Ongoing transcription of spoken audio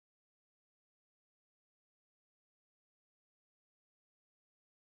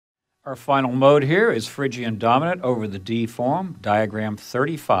Our final mode here is Phrygian dominant over the D form, diagram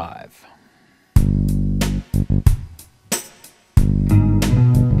 35.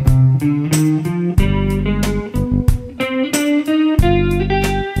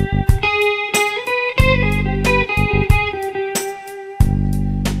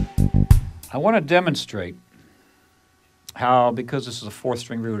 I want to demonstrate how, because this is a fourth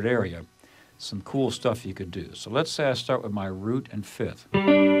string rooted area, some cool stuff you could do. So let's say I start with my root and fifth.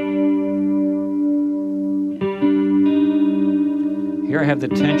 Here I have the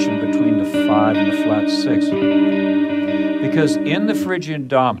tension between the 5 and the flat 6. Because in the Phrygian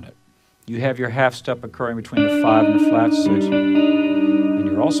dominant, you have your half step occurring between the 5 and the flat 6. And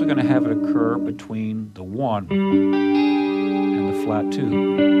you're also going to have it occur between the 1 and the flat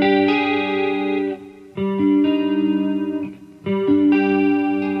 2.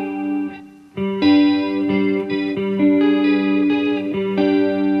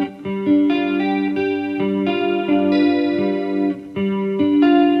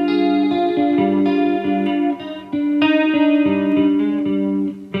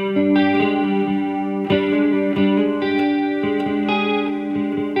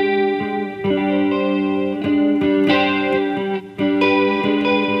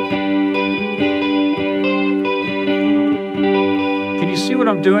 What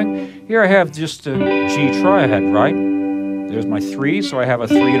I'm doing here, I have just a G triad, right? There's my 3, so I have a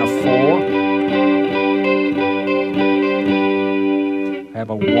 3 and a 4. I have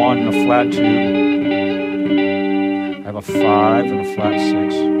a 1 and a flat 2. I have a 5 and a flat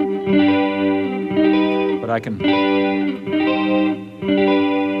 6. But I can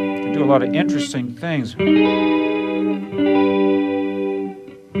do a lot of interesting things.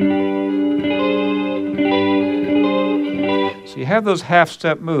 So you have those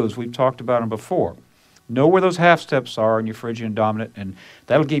half-step moves. We've talked about them before. Know where those half-steps are in your Phrygian dominant, and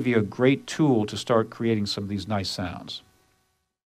that'll give you a great tool to start creating some of these nice sounds.